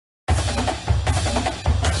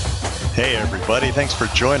Hey everybody, thanks for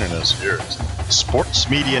joining us here at Sports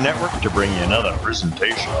Media Network to bring you another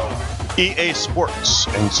presentation of EA Sports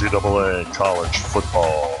NCAA College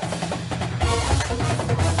Football.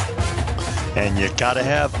 And you gotta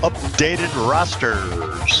have updated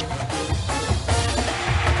rosters.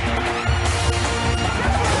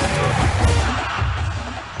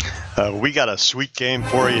 We got a sweet game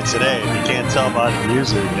for you today. If you can't tell by the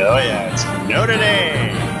music, oh yeah, it's Notre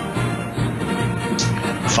Dame.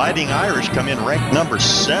 Fighting Irish come in ranked number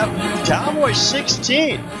 7. Cowboys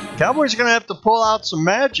 16. Cowboys are going to have to pull out some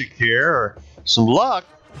magic here, or some luck.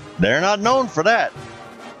 They're not known for that.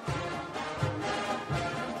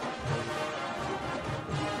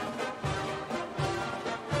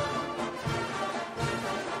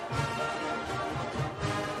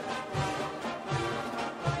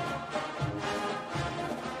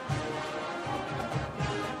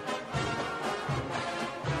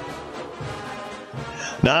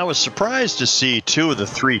 Now, I was surprised to see 2 of the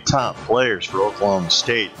 3 top players for Oklahoma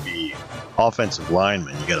State be offensive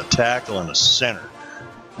linemen. You got a tackle and a center.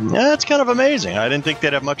 Yeah, that's kind of amazing. I didn't think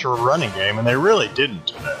they'd have much of a running game, and they really didn't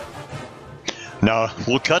today. Now,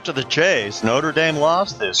 we'll cut to the chase. Notre Dame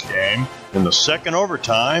lost this game in the second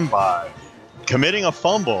overtime by committing a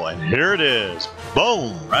fumble, and here it is.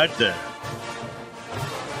 Boom, right there.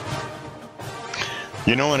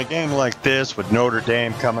 You know, in a game like this, with Notre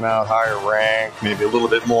Dame coming out higher ranked, maybe a little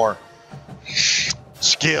bit more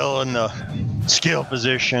skill in the skill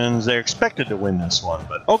positions, they're expected to win this one.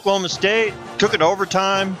 But Oklahoma State took it to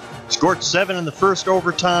overtime, scored 7 in the first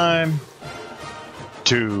overtime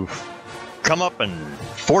to come up and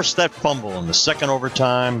force that fumble in the second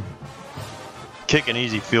overtime, kick an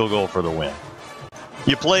easy field goal for the win.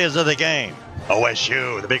 Your players of the game.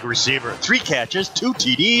 OSU, the big receiver, 3 catches, 2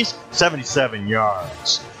 TDs, 77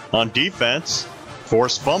 yards. On defense,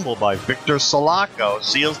 forced fumble by Victor Solaco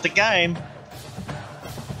seals the game.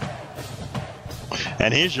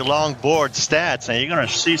 And here's your long board stats. Now you're going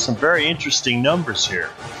to see some very interesting numbers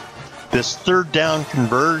here. This third down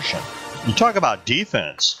conversion. You talk about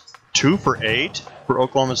defense. 2 for 8 for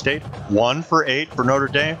Oklahoma State, 1 for 8 for Notre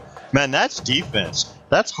Dame. Man, that's defense.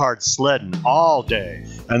 That's hard sledding all day.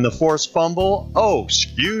 And the forced fumble, oh,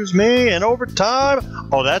 excuse me, in overtime,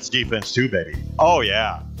 oh, that's defense too, baby. Oh,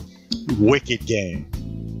 yeah. Wicked game.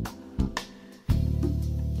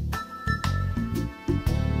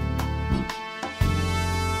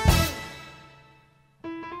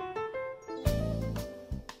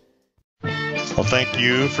 Well, thank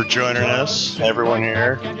you for joining us, everyone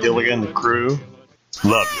here, Gilligan, the crew.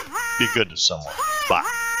 Love you. Be good to someone.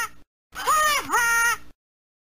 Bye.